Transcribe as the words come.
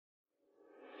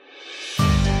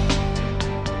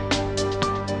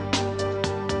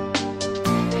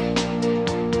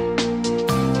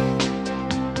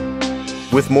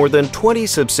With more than 20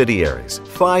 subsidiaries,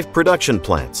 5 production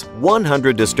plants,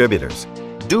 100 distributors,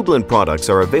 DEUBLIN products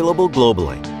are available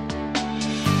globally.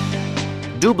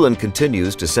 DEUBLIN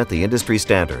continues to set the industry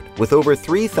standard with over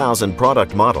 3,000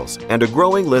 product models and a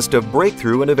growing list of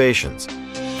breakthrough innovations.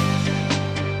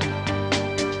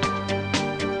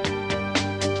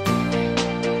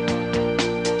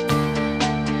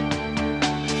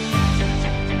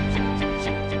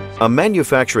 A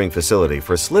manufacturing facility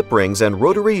for SlipRings and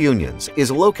rotary unions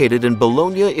is located in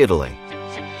Bologna, Italy.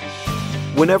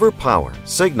 Whenever power,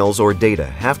 signals, or data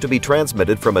have to be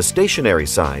transmitted from a stationary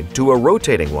side to a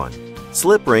rotating one,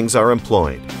 SlipRings are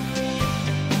employed.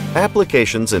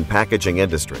 Applications in packaging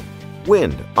industry,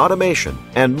 wind, automation,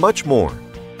 and much more.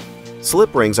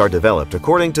 SlipRings are developed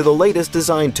according to the latest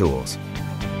design tools.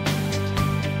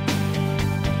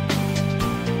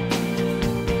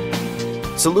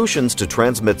 Solutions to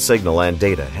transmit signal and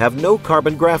data have no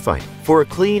carbon graphite for a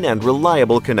clean and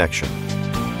reliable connection.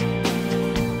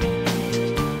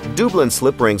 DEUBLIN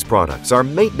SlipRings products are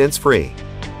maintenance-free.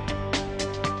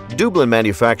 DEUBLIN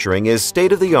manufacturing is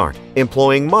state-of-the-art,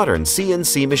 employing modern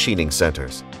CNC machining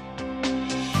centers.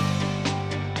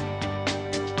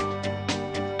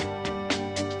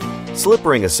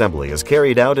 SlipRing assembly is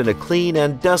carried out in a clean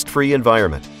and dust-free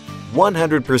environment.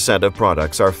 100% of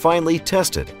products are finely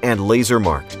tested and laser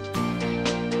marked.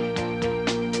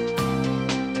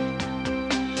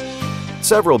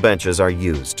 Several benches are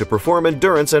used to perform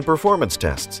endurance and performance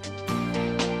tests.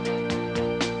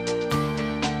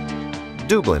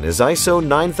 DEUBLIN is ISO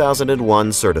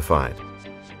 9001 certified.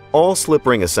 All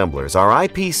SlipRing assemblers are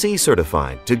IPC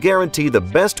certified to guarantee the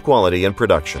best quality in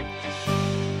production.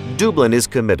 DEUBLIN is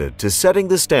committed to setting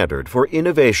the standard for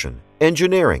innovation,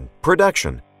 engineering,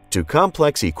 production, to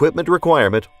complex equipment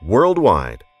requirement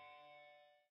worldwide.